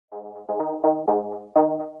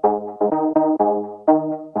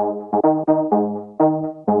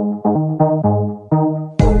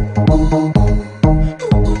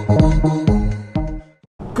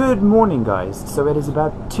guys, so it is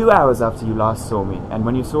about 2 hours after you last saw me, and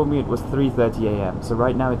when you saw me it was 3:30 AM, so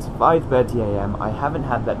right now it's 5:30 AM, I haven't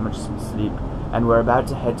had that much sleep, and we're about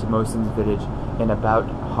to head to Mohsin's village in about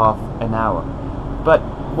half an hour. But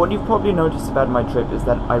what you've probably noticed about my trip is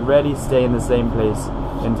that I rarely stay in the same place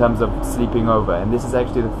in terms of sleeping over, and this is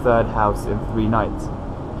actually the third house in 3 nights.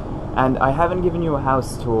 And I haven't given you a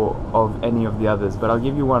house tour of any of the others, but I'll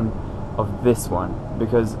give you one of this one,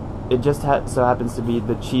 because it just so happens to be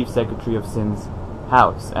the Chief Secretary of Sindh's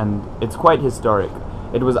house, and it's quite historic.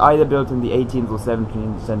 It was either built in the 18th or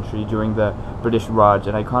 17th century during the British Raj,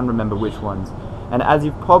 and I can't remember which ones. And as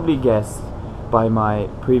you've probably guessed by my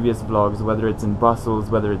previous vlogs, whether it's in Brussels,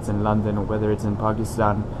 whether it's in London, or whether it's in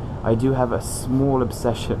Pakistan, I do have a small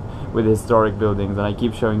obsession with historic buildings, and I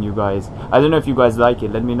keep showing you guys. I don't know if you guys like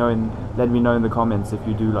it. Let me know in the comments if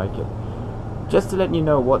you do like it. Just to let you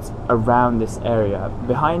know what's around this area,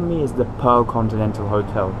 behind me is the Pearl Continental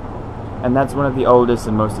Hotel, and that's one of the oldest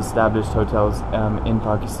and most established hotels in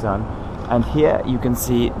Pakistan. And here you can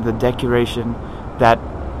see the decoration that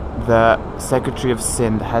the Secretary of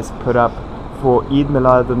Sindh has put up for Eid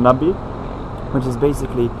Milad al-Nabi, which is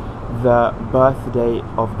basically the birthday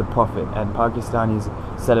of the Prophet, and Pakistanis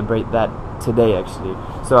celebrate that today actually.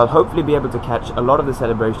 So I'll hopefully be able to catch a lot of the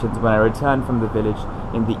celebrations when I return from the village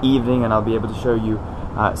in the evening, and I'll be able to show you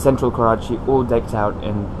central Karachi all decked out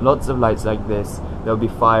in lots of lights like this. There'll be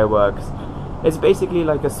fireworks. It's basically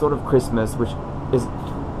like a sort of Christmas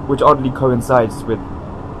which oddly coincides with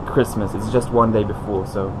Christmas. It's just one day before.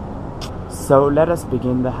 So let us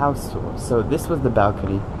begin the house tour. So this was the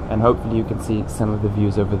balcony, and hopefully you can see some of the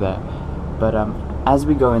views over there. But as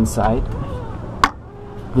we go inside,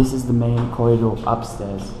 this is the main corridor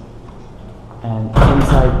upstairs, and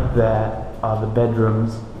inside there are the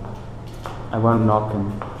bedrooms. I won't knock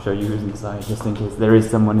and show you who's inside, just in case there is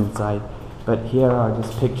someone inside. But here are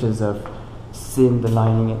just pictures of Sindh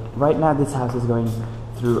lining it. Right now this house is going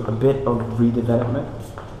through a bit of redevelopment,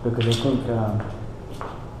 because I think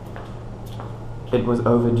it was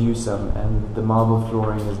overdue some, and the marble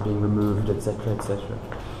flooring is being removed, etc, etc.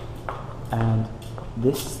 And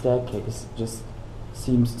this staircase just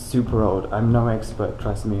seems super old. I'm no expert,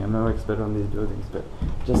 trust me, I'm no expert on these buildings, but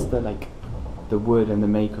just the wood and the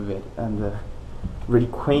make of it, and the really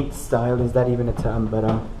quaint style, is that even a term? But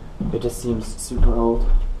it just seems super old.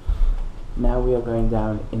 Now we are going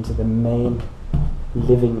down into the main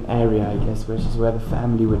living area, I guess, which is where the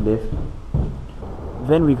family would live.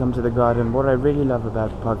 Then we come to the garden. What I really love about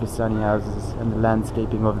Pakistani houses and the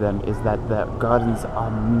landscaping of them is that the gardens are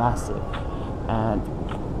massive, and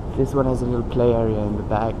this one has a little play area in the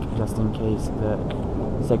back, just in case the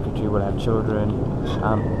secretary will have children.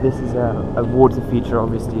 This is a water feature.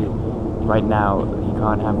 Obviously right now you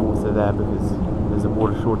can't have water there because there's a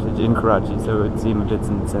water shortage in Karachi, so it seems a bit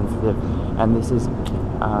insensitive. And this is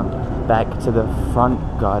back to the front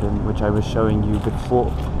garden, which I was showing you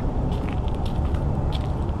before.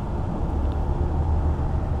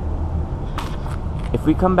 If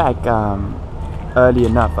we come back early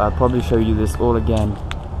enough, I'll probably show you this all again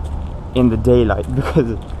in the daylight,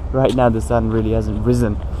 because right now the sun really hasn't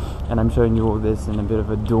risen, and I'm showing you all this in a bit of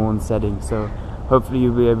a dawn setting, so hopefully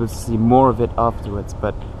you'll be able to see more of it afterwards.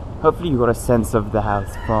 But hopefully you got a sense of the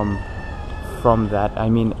house from that. I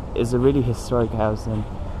mean, it's a really historic house, and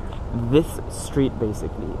this street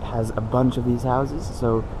basically has a bunch of these houses.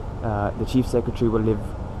 So the Chief Secretary will live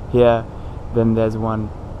here, then there's one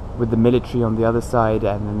with the military on the other side,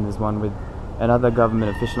 and then there's one with another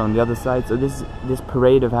government official on the other side. So this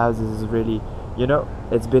parade of houses is really, you know,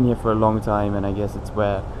 it's been here for a long time, and I guess it's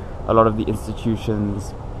where a lot of the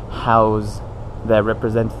institutions house their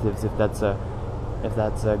representatives, if that's a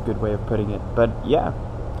good way of putting it. But yeah,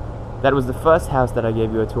 that was the first house that I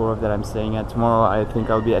gave you a tour of that I'm staying at. Tomorrow I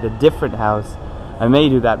think I'll be at a different house. I may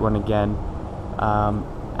do that one again,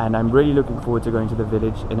 and I'm really looking forward to going to the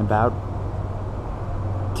village in about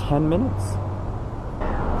 10 minutes.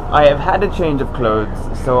 I have had a change of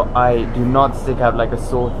clothes, so I do not stick out like a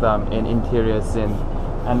sore thumb in interior Sindh,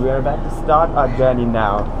 and we are about to start our journey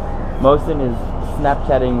now. Mohsin is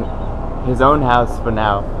Snapchatting his own house for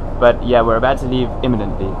now, but yeah, we're about to leave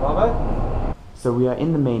imminently. So we are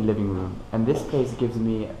in the main living room, and this place gives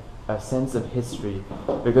me a sense of history,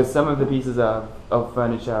 because some of the pieces of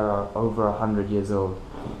furniture are over 100 years old,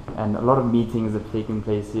 and a lot of meetings have taken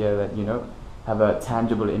place here that, you know, have a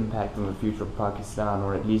tangible impact on the future of Pakistan,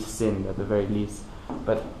 or at least Sindh at the very least.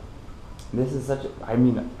 But this is such a, I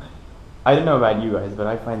mean, I don't know about you guys, but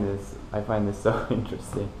I find this so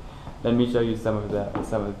interesting. Let me show you some of the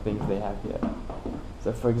things they have here.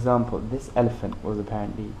 So for example, this elephant was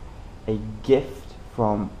apparently a gift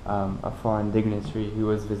from a foreign dignitary who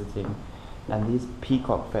was visiting and these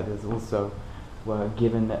peacock feathers also were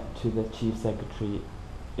given to the chief secretary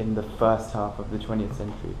in the first half of the 20th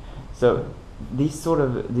century. So these sort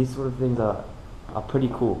of things are pretty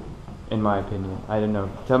cool, in my opinion. I don't know.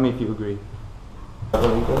 Tell me if you agree.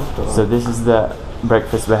 So this is the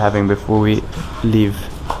breakfast we're having before we leave.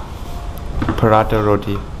 Paratha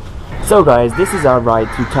roti. So guys, this is our ride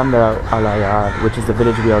to Tando Alayar, which is the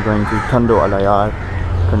village we are going to. Tando Alayar,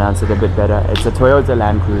 pronounce it a bit better. It's a Toyota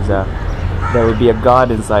Land Cruiser. There will be a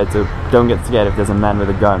guard inside, so don't get scared if there's a man with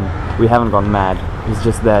a gun. We haven't gone mad. He's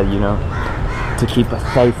just there, you know, to keep us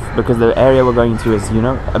safe, because the area we're going to is, you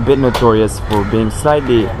know, a bit notorious for being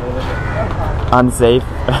slightly unsafe.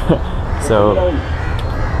 So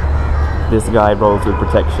this guy rolls with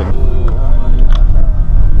protection.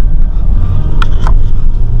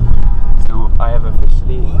 So I have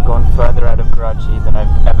officially gone further out of Karachi than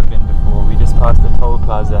I've ever been before. We just passed the toll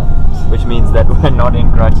plaza, which means that we're not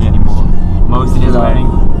in Karachi anymore. Mohsin is wearing...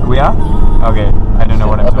 We are? Okay, I don't know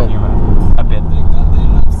what I'm talking about. A bit.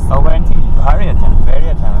 Oh, we're in Bahria town,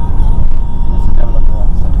 Bahria town.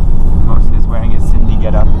 Mohsin is wearing his Sindhi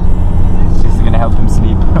getup. This is going to help him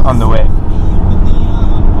sleep on the way.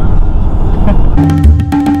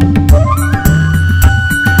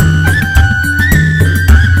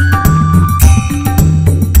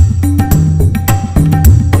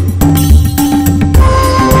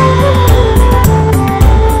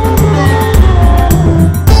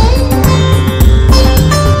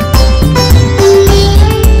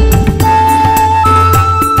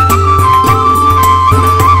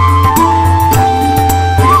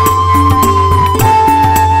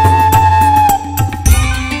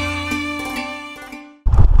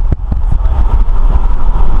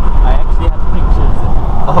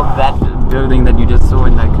 Building that you just saw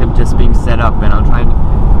in that clip just being set up, and I'll try to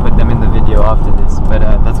put them in the video after this, but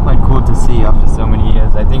that's quite cool to see after so many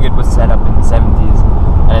years. I think it was set up in the 70s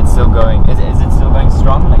and it's still going. Is it still going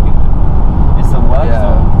strong? Like it still works?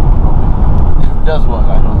 Yeah, it does work,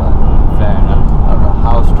 I know that. Fair enough. I don't know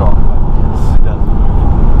how strong, but yes, it does.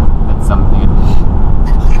 That's something.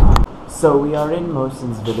 So we are in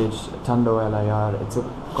Mohsin's village, Tando Alayar. It's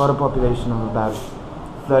got a population of about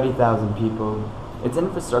 30,000 people. Its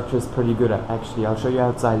infrastructure is pretty good, actually. I'll show you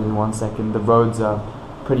outside in 1 second. The roads are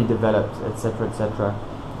pretty developed, etc., etc.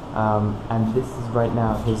 And this is right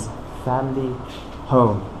now his family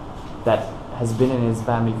home that has been in his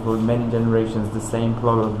family for many generations. The same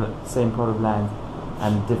plot of land,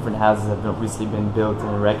 and different houses have obviously been built and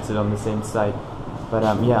erected on the same site. But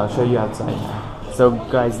yeah, I'll show you outside now. So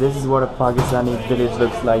guys, this is what a Pakistani village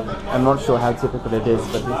looks like. I'm not sure how typical it is,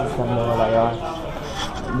 but this is Tando Alayar.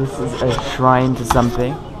 This is a shrine to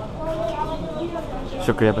something.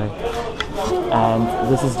 Shukriya bhai. And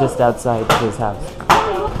this is just outside his house.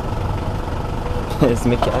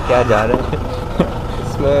 इसमें क्या जा रहा है?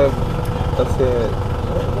 इसमें सबसे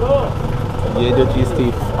ये जो चीज़ थी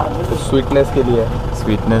स्वीटनेस के लिए।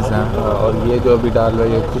 स्वीटनेस, हाँ। और ये जो अभी डाल रहे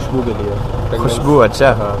हैं खुशबू के लिए। खुशबू,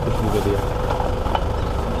 अच्छा। हाँ, खुशबू के लिए।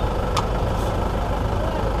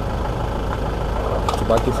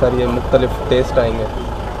 बाकी सारी ये मुख्तलिफ टेस्ट आएंगे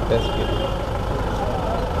टेस्ट के लिए।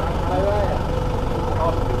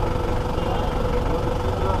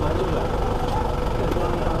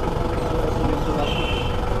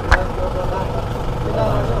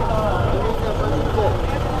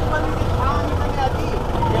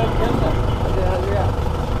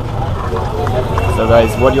 So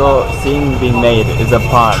guys, what you're seeing being made is a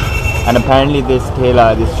pan, and apparently this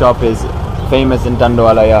thela, this shop is famous in Tando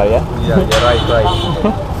Alayar, yeah? Yeah, right.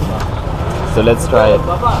 So let's try it.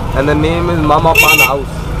 And the name is Mama Pan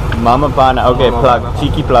House. Mama Pan, okay, Mama plug, Pan.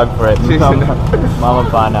 cheeky plug for it. Mama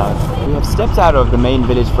Pan House. We have stepped out of the main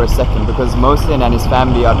village for a second because Mohsin and his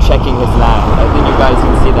family are checking his land. I think you guys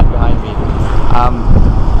can see that behind me.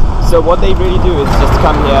 So what they really do is just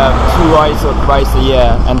come here twice or thrice a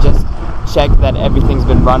year and just check that everything's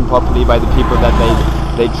been run properly by the people that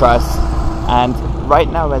they trust. And right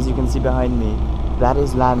now, as you can see behind me, that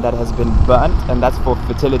is land that has been burnt, and that's for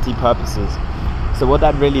fertility purposes. So what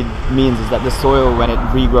that really means is that the soil, when it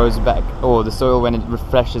regrows back, or the soil when it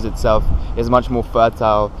refreshes itself, is much more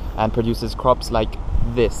fertile and produces crops like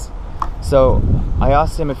this. So I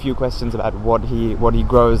asked him a few questions about what he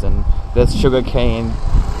grows, and there's sugar cane,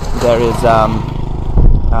 there is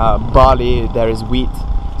barley, there is wheat,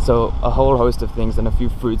 so a whole host of things, and a few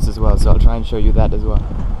fruits as well. So I'll try and show you that as well.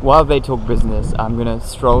 While they talk business, I'm gonna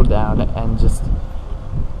stroll down and just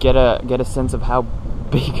get a sense of how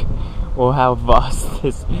big or how vast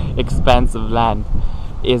this expanse of land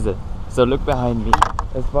is. So look behind me,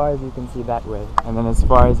 as far as you can see that way, and then as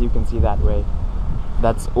far as you can see that way.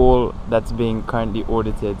 that's all that's being currently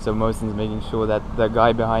audited. So Mohsin's making sure that the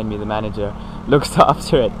guy behind me, the manager, looks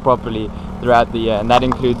after it properly throughout the year, and that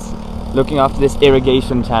includes looking after this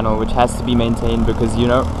irrigation channel, which has to be maintained because, you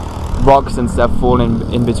know, rocks and stuff fall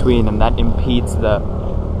in between, and that impedes the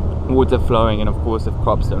water flowing, and of course if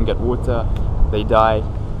crops don't get water, they die.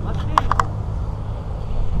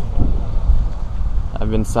 I've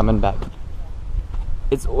been summoned back.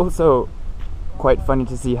 It's also quite funny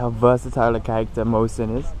to see how versatile a character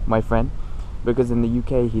Mohsin is, my friend, because in the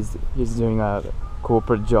UK he's doing a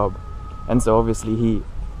corporate job, and so obviously he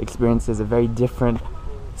experiences a very different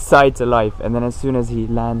side to life, and then as soon as he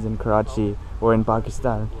lands in Karachi or in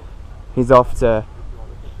Pakistan, he's off to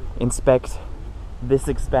inspect this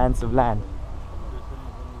expanse of land.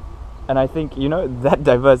 And I think, you know, that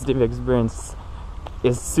diversity of experience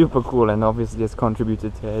is super cool, and obviously has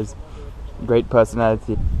contributed to his great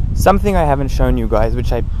personality. Something I haven't shown you guys,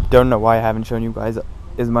 which I don't know why I haven't shown you guys,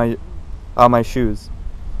 are my shoes.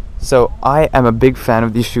 So I am a big fan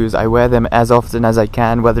of these shoes. I wear them as often as I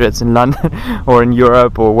can, whether it's in London or in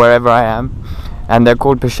Europe or wherever I am. And they're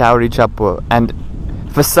called Peshawari Chappal. And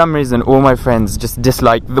for some reason, all my friends just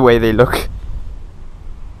dislike the way they look.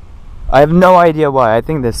 I have no idea why. I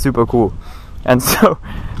think they're super cool. And so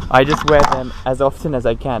I just wear them as often as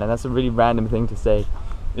I can. And that's a really random thing to say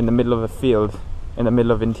in the middle of a field, in the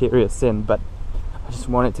middle of interior sin. But I just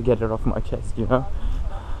wanted to get it off my chest, you know.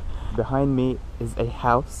 Behind me is a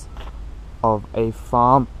house of a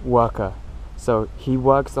farm worker. So he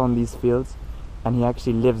works on these fields and he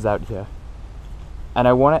actually lives out here. And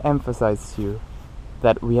I want to emphasize to you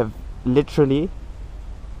that we have literally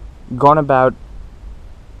gone about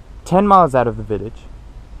 10 miles out of the village,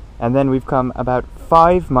 and then we've come about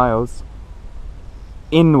 5 miles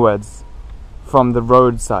inwards from the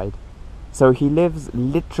roadside. So he lives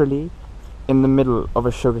literally in the middle of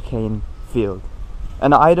a sugarcane field.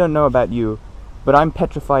 And I don't know about you, but I'm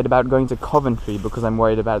petrified about going to Coventry because I'm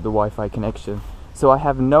worried about the Wi-Fi connection. So I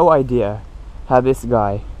have no idea how this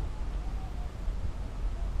guy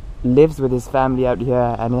lives with his family out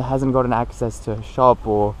here and hasn't gotten access to a shop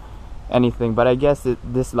or anything. But I guess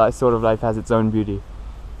this sort of life has its own beauty.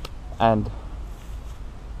 And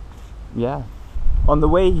yeah. On the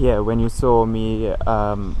way here, when you saw me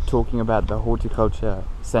talking about the horticulture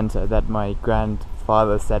center that my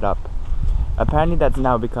grandfather set up, apparently that's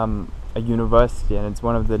now become a university, and it's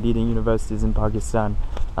one of the leading universities in Pakistan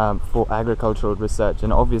for agricultural research.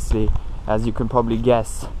 And obviously, as you can probably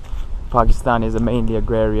guess, Pakistan is a mainly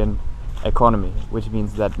agrarian economy, which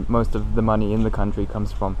means that most of the money in the country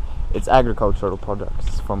comes from its agricultural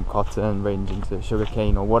products, from cotton ranging to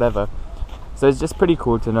sugarcane or whatever. So it's just pretty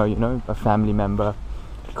cool to know, you know, a family member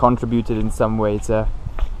contributed in some way to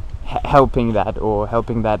helping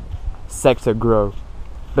that sector grow.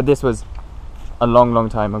 But this was a long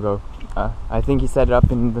time ago. I think he set it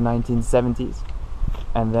up in the 1970s,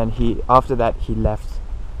 and then after that he left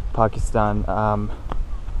Pakistan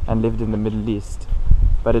and lived in the Middle East.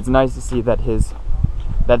 But it's nice to see that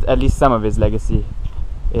at least some of his legacy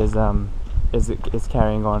is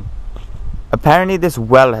carrying on. Apparently this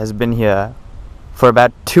well has been here for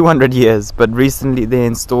about 200 years, but recently they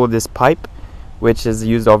installed this pipe, which is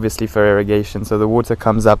used obviously for irrigation. So the water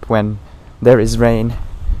comes up when there is rain,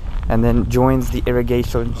 and then joins the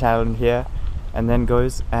irrigation channel here, and then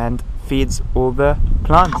goes and feeds all the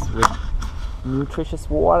plants with nutritious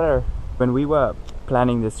water. When we were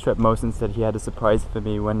planning this trip, Mohsin said he had a surprise for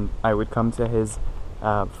me when I would come to his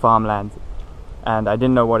farmland, and I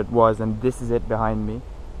didn't know what it was, and this is it behind me.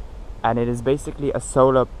 And it is basically a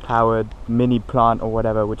solar powered mini plant or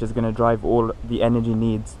whatever, which is going to drive all the energy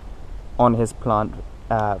needs on his plant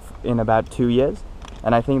in about 2 years.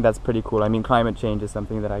 And I think that's pretty cool. I mean, climate change is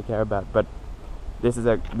something that I care about, but this is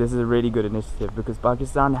a really good initiative, because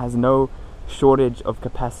Pakistan has no shortage of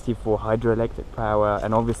capacity for hydroelectric power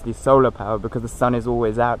and obviously solar power, because the sun is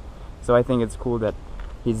always out. So I think it's cool that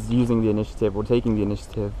he's using the initiative, or taking the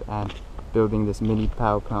initiative, and building this mini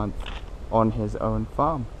power plant on his own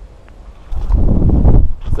farm.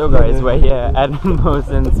 So guys, we're here at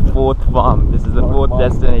Mohsin's 4th farm. This is the 4th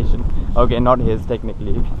destination. Okay, not his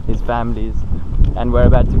technically, his family's. And we're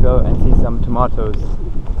about to go and see some tomatoes.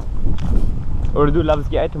 Urdu loves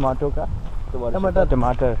kya hai tomato ka?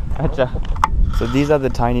 Tomato. Acha. So these are the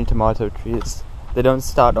tiny tomato trees. They don't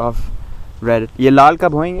start off red. ये लाल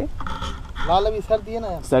कब होंगे? लाल अभी सर्दी है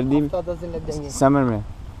ना। सर्दी में 10 दिन लग जाएंगे। समर में?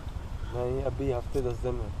 नहीं, अभी हफ्ते 10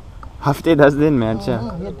 दिन में। हफ्ते 10 दिन में? अच्छा।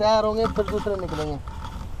 ये तैयार होंगे फिर दूसरे निकलेंगे।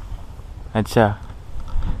 अच्छा।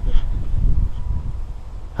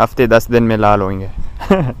 हफ्ते 10 दिन में लाल होंगे।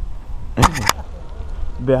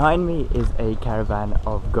 Behind me is a caravan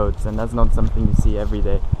of goats, and that's not something you see every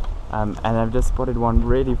day. And I've just spotted one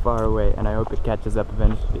really far away, and I hope it catches up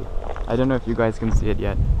eventually. I don't know if you guys can see it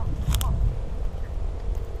yet.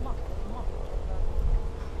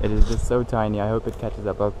 It is just so tiny. I hope it catches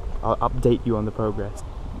up. I'll update you on the progress.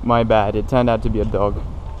 My bad, it turned out to be a dog,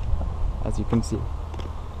 as you can see.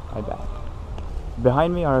 My bad.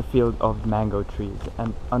 Behind me are a field of mango trees,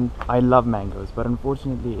 and I love mangoes, but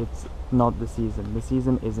unfortunately it's not the season. The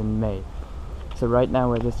season is in May. So right now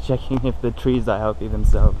we're just checking if the trees are healthy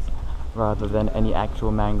themselves, rather than any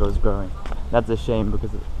actual mangoes growing. That's a shame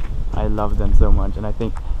because I love them so much, and I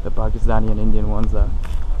think the Pakistani and Indian ones are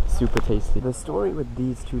super tasty. The story with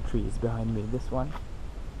these two trees behind me, this one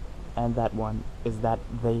and that one, is that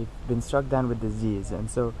they've been struck down with disease,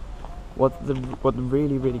 and so what the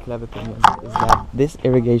really clever thing is that this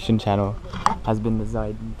irrigation channel has been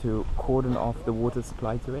designed to cordon off the water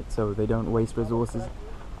supply to it, so they don't waste resources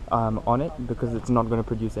on it, because it's not going to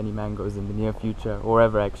produce any mangoes in the near future, or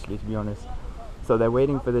ever actually, to be honest. So they're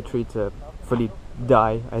waiting for the tree to fully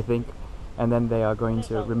die, I think, and then they are going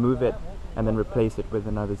to remove it and then replace it with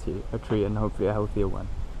another tree, and hopefully a healthier one.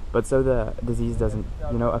 But so the disease doesn't,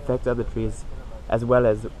 affect other trees, as well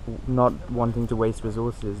as not wanting to waste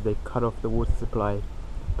resources, they cut off the water supply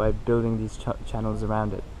by building these channels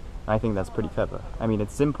around it. I think that's pretty clever. I mean,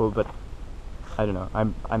 it's simple, but I don't know,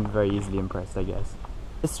 I'm very easily impressed, I guess.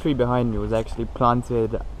 This tree behind me was actually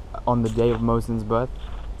planted on the day of Mohsin's birth,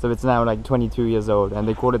 so it's now like 22 years old, and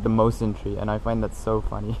they call it the Mohsin tree, and I find that so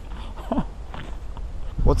funny.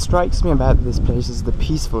 What strikes me about this place is the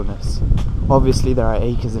peacefulness. Obviously there are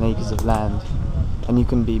acres and acres of land, and you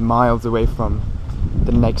can be miles away from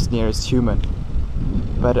the next nearest human,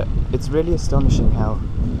 but it's really astonishing how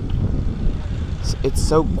it's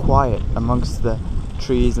so quiet amongst the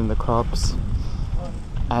trees and the crops,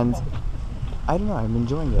 and I don't know, I'm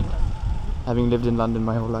enjoying it, having lived in London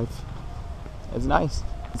my whole life. It's nice,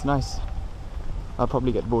 it's nice. I'll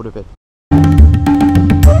probably get bored of it.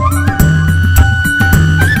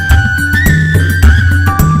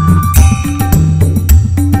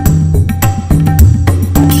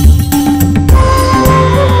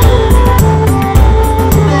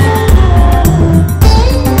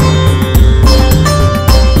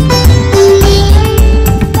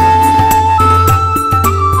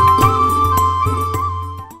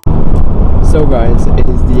 So guys, it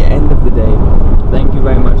is the end of the day. Thank you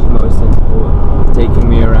very much to Mohsin for taking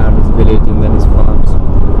me around his village and then his farms.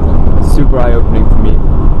 Super eye-opening for me.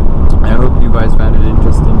 I hope you guys found it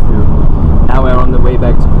interesting too. Now we're on the way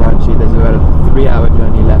back to Karachi. There's about a 3-hour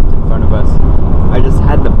journey left in front of us. I just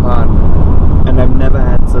had the pan, and I've never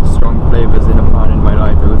had such strong flavors in a pan in my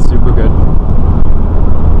life. It was super good.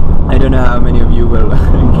 I don't know how many of you will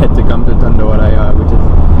get to come to Tandawara, which is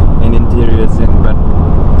in interior Sindh, but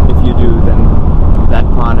if you do, then that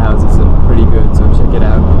pawn house is pretty good, so check it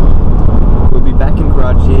out. We'll be back in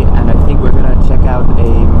Karachi, and I think we're gonna check out a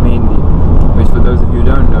Mehndi, which for those of you who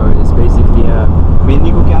don't know is basically a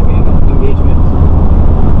Mehndi ko kya kahenge? Engagement.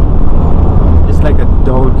 Just like a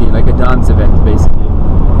dolgi, like a dance event basically,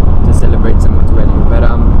 to celebrate someone's wedding. But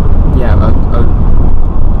yeah,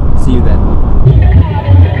 I'll see you then.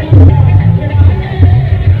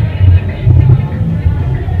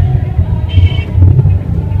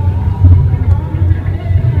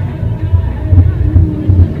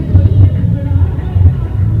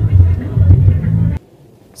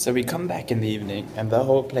 So we come back in the evening, and the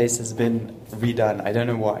whole place has been redone. I don't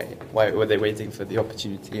know why. Why were they waiting for the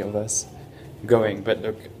opportunity of us going? But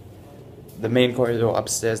look, the main corridor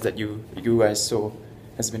upstairs that you guys saw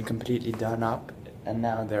has been completely done up, and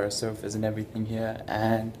now there are sofas and everything here,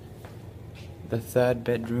 and the third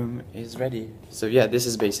bedroom is ready. So yeah, this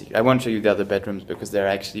is basically, I won't show you the other bedrooms because they're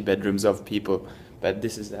actually bedrooms of people, but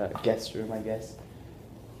this is a guest room, I guess.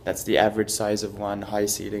 That's the average size of one, high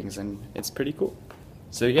ceilings, and it's pretty cool.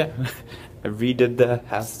 So yeah, I redid the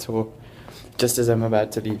house tour just as I'm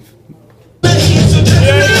about to leave.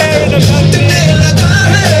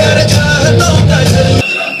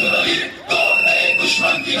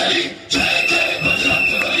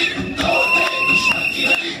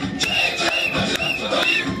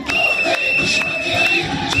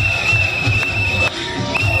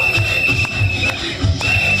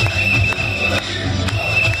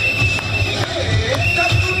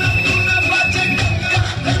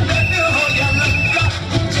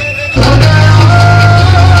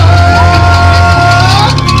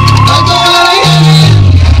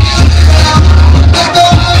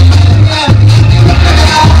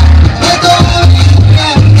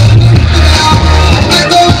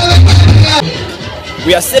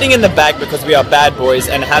 We are sitting in the back because we are bad boys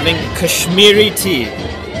and having Kashmiri tea.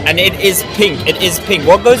 And it is pink. It is pink.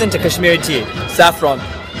 What goes into Kashmiri tea? Saffron.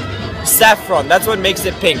 Saffron. That's what makes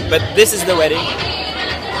it pink. But this is the wedding.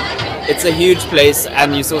 It's a huge place,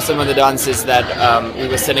 and you saw some of the dances that we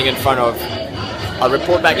were sitting in front of. I'll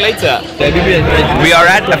report back later. We are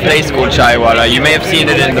at a place called Chaiwala. You may have seen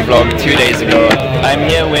it in the vlog 2 days ago. I'm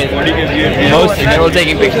here with most, they're all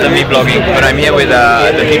taking pictures of me vlogging, but I'm here with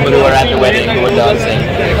the people who were at the wedding, who were dancing.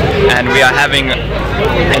 And we are having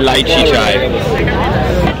a lychee chai.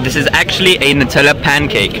 This is actually a Nutella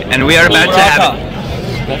pancake, and we are about to have it.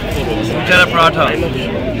 Nutella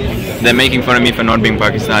paratha. They're making fun of me for not being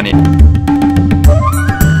Pakistani.